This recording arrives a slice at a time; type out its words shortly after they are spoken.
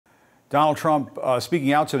Donald Trump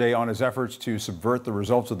speaking out today on his efforts to subvert the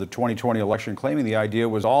results of the 2020 election, claiming the idea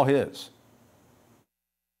was all his.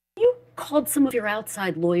 You called some of your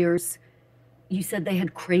outside lawyers. You said they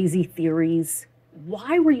had crazy theories.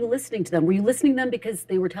 Why were you listening to them? Were you listening to them because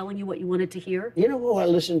they were telling you what you wanted to hear? You know who I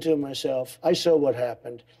listened to myself? I saw what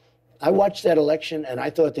happened. I watched that election, and I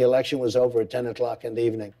thought the election was over at 10 o'clock in the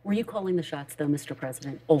evening. Were you calling the shots, though, Mr.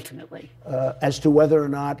 President, ultimately? As to whether or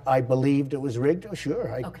not I believed it was rigged, oh,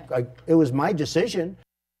 sure. It was my decision.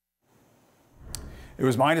 It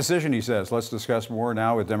was my decision, he says. Let's discuss more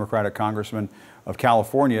now with Democratic Congressman of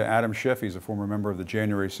California, Adam Schiff. He's a former member of the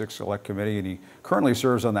January 6th Select Committee, and he currently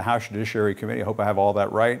serves on the House Judiciary Committee. I hope I have all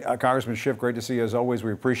that right. Congressman Schiff, great to see you as always.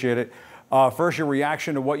 We appreciate it. First, your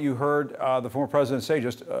reaction to what you heard the former president say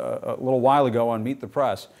just a little while ago on Meet the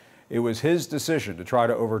Press. It was his decision to try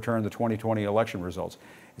to overturn the 2020 election results.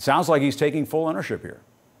 It sounds like he's taking full ownership here.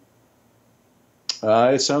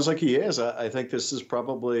 It sounds like he is. I think this is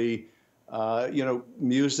probably,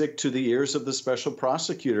 music to the ears of the special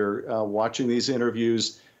prosecutor, watching these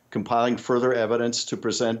interviews, compiling further evidence to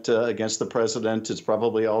present against the president. It's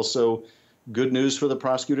probably also good news for the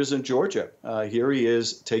prosecutors in Georgia. Here he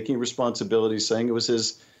is taking responsibility, saying it was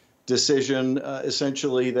his decision,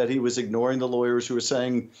 essentially, that he was ignoring the lawyers who were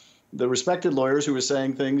saying, the respected lawyers who were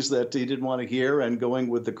saying things that he didn't want to hear, and going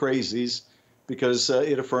with the crazies because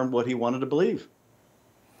it affirmed what he wanted to believe.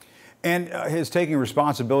 And his taking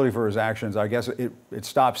responsibility for his actions, I guess it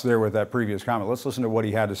stops there with that previous comment. Let's listen to what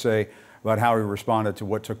he had to say about how he responded to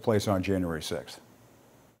what took place on January 6th.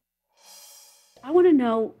 I want to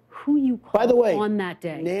know who you called By the way, on that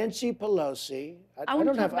day. Nancy Pelosi. I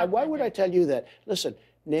don't have. Why would I tell you that? Listen,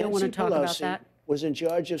 Nancy Pelosi was in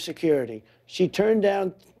charge of security. She turned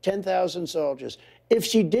down 10,000 soldiers. If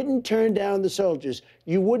she didn't turn down the soldiers,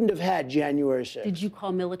 you wouldn't have had January 6th. Did you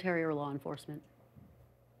call military or law enforcement?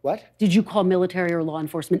 What? Did you call military or law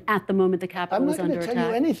enforcement at the moment the Capitol was under attack? I'm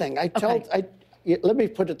not going to tell you anything. Let me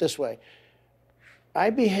put it this way. I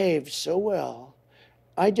behaved so well.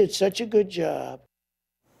 I did such a good job.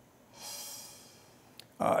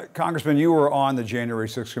 Congressman, you were on the January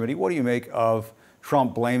 6th committee. What do you make of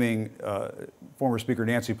Trump blaming former Speaker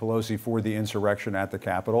Nancy Pelosi for the insurrection at the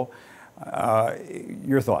Capitol?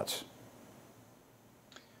 Your thoughts?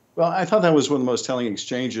 Well, I thought that was one of the most telling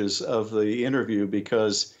exchanges of the interview,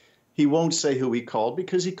 because he won't say who he called,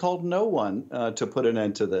 because he called no one to put an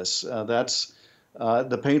end to this. That's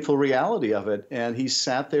the painful reality of it. And he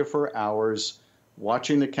sat there for hours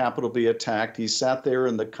watching the Capitol be attacked. He sat there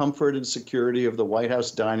in the comfort and security of the White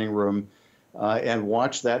House dining room and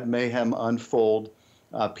watched that mayhem unfold.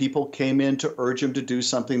 People came in to urge him to do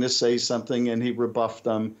something, to say something, and he rebuffed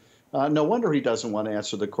them. No wonder he doesn't want to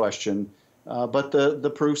answer the question. But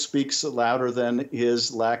the proof speaks louder than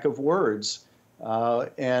his lack of words.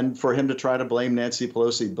 And for him to try to blame Nancy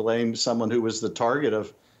Pelosi, blame someone who was the target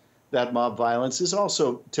of that mob violence, is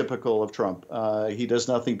also typical of Trump. He does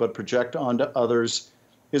nothing but project onto others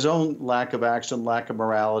his own lack of action, lack of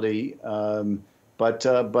morality. But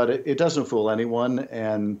it doesn't fool anyone.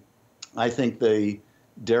 And I think the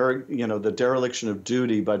dereliction of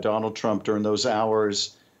duty by Donald Trump during those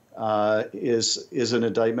hours is an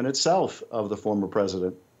indictment itself of the former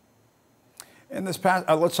president. And this past,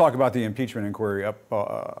 let's talk about the impeachment inquiry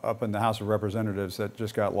up in the House of Representatives that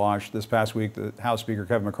just got launched this past week. The House Speaker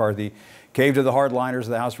Kevin McCarthy caved to the hardliners of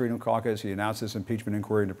the House Freedom Caucus. He announced this impeachment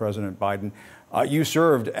inquiry into President Biden. You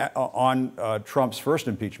served on Trump's first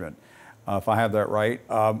impeachment, if I have that right.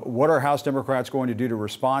 What are House Democrats going to do to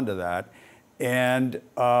respond to that? And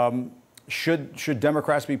should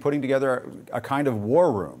Democrats be putting together a kind of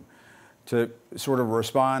war room to sort of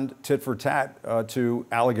respond tit for tat to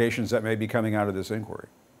allegations that may be coming out of this inquiry?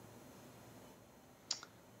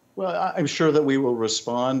 Well, I'm sure that we will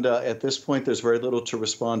respond. At this point, there's very little to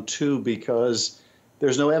respond to because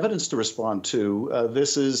there's no evidence to respond to.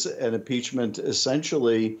 This is an impeachment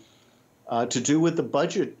essentially to do with the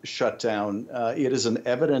budget shutdown. It is an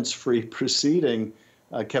evidence-free proceeding.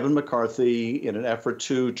 Kevin McCarthy, in an effort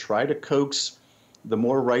to try to coax the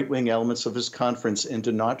more right-wing elements of his conference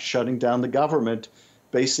into not shutting down the government,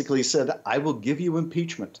 basically said, I will give you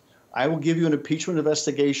impeachment. I will give you an impeachment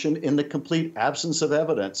investigation in the complete absence of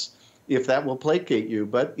evidence, if that will placate you.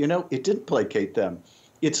 But, it didn't placate them.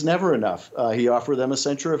 It's never enough. He offered them a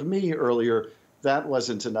censure of me earlier. That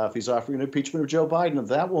wasn't enough. He's offering an impeachment of Joe Biden.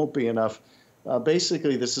 That won't be enough.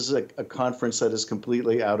 Basically, this is a conference that is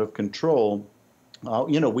completely out of control.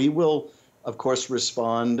 We will, of course,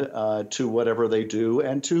 respond to whatever they do,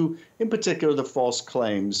 and to, in particular, the false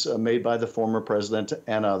claims made by the former president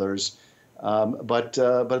and others. But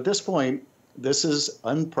at this point, this is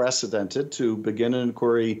unprecedented to begin an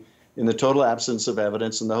inquiry in the total absence of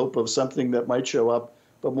evidence in the hope of something that might show up,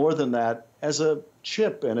 but more than that, as a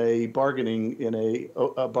chip in a bargaining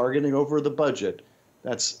bargaining over the budget.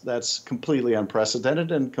 That's completely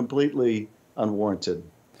unprecedented and completely unwarranted.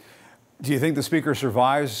 Do you think the Speaker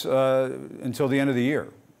survives until the end of the year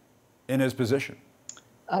in his position?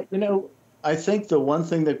 I think the one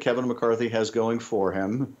thing that Kevin McCarthy has going for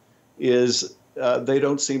him is they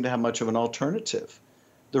don't seem to have much of an alternative.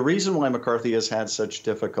 The reason why McCarthy has had such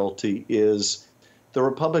difficulty is the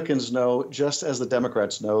Republicans know, just as the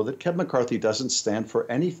Democrats know, that Kevin McCarthy doesn't stand for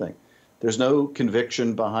anything. There's no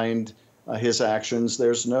conviction behind his actions.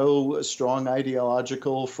 There's no strong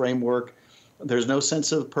ideological framework. There's no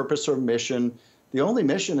sense of purpose or mission. The only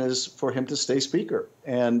mission is for him to stay Speaker.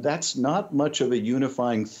 And that's not much of a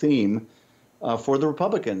unifying theme for the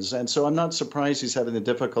Republicans. And so I'm not surprised he's having the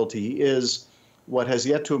difficulty. He is what has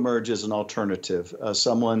yet to emerge as an alternative,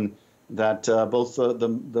 someone that both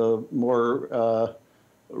the more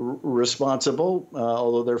responsible,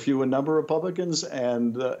 although they're few in number, Republicans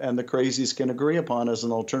and the crazies can agree upon as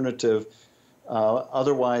an alternative.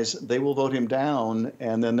 Otherwise, they will vote him down,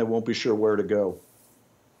 and then they won't be sure where to go.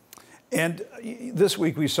 And this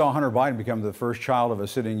week we saw Hunter Biden become the first child of a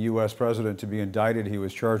sitting U.S. president to be indicted. He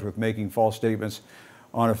was charged with making false statements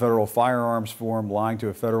on a federal firearms form, lying to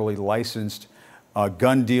a federally licensed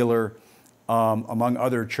gun dealer, among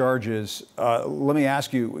other charges. Let me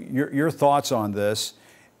ask you your thoughts on this.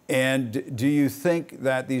 And do you think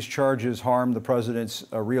that these charges harm the president's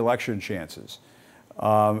re-election chances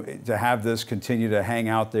to have this continue to hang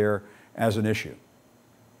out there as an issue?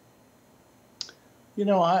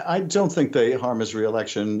 I don't think they harm his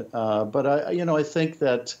re-election, but I think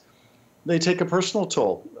that they take a personal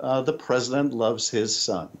toll. The president loves his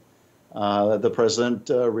son. The president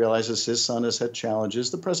realizes his son has had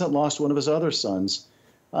challenges. The president lost one of his other sons,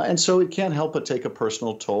 and so it can't help but take a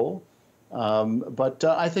personal toll. But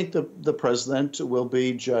I think the president will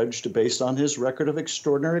be judged based on his record of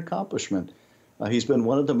extraordinary accomplishment. He's been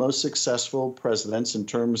one of the most successful presidents in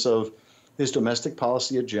terms of his domestic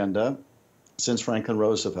policy agenda since Franklin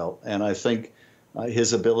Roosevelt. And I think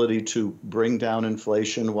his ability to bring down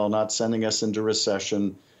inflation while not sending us into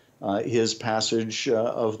recession, his passage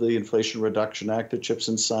of the Inflation Reduction Act, the CHIPS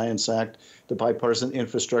and Science Act, the bipartisan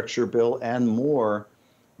infrastructure bill, and more,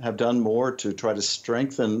 have done more to try to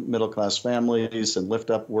strengthen middle-class families and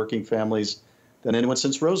lift up working families than anyone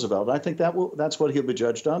since Roosevelt. I think that's what he'll be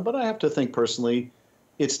judged on. But I have to think personally,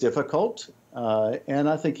 it's difficult, and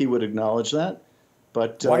I think he would acknowledge that.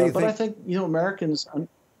 But I think Americans,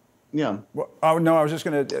 yeah. Well, oh no, I was just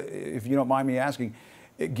going to, if you don't mind me asking,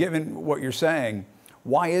 given what you're saying,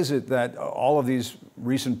 why is it that all of these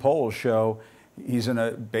recent polls show he's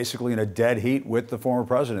basically in a dead heat with the former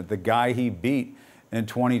president, the guy he beat in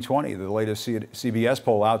 2020? The latest CBS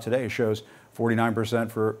poll out today shows 49%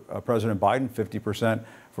 for President Biden, 50%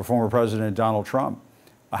 for former President Donald Trump.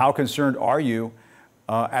 How concerned are you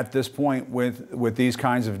at this point with these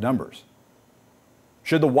kinds of numbers?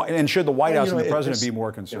 Should the White House and the president be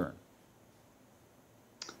more concerned?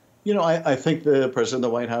 I think the president and the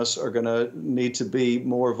White House are going to need to be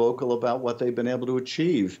more vocal about what they've been able to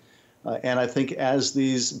achieve. And I think as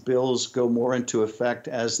these bills go more into effect,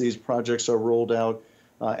 as these projects are rolled out,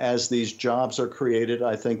 as these jobs are created,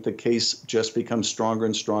 I think the case just becomes stronger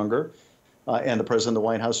and stronger. And the president and the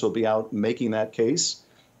White House will be out making that case.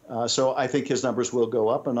 So I think his numbers will go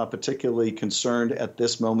up. I'm not particularly concerned at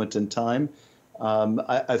this moment in time.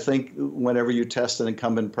 I think whenever you test an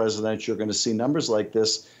incumbent president, you're going to see numbers like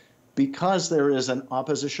this because there is an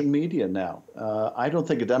opposition media now. I don't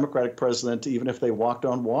think a Democratic president, even if they walked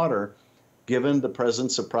on water, given the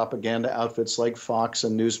presence of propaganda outfits like Fox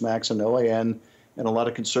and Newsmax and OAN and a lot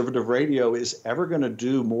of conservative radio, is ever going to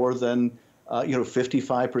do more than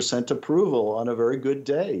 55% approval on a very good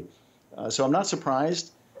day. So I'm not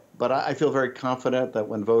surprised, but I feel very confident that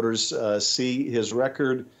when voters see his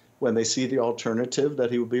record, when they see the alternative,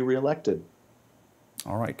 that he will be reelected.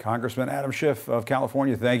 All right, Congressman Adam Schiff of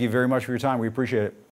California, thank you very much for your time. We appreciate it.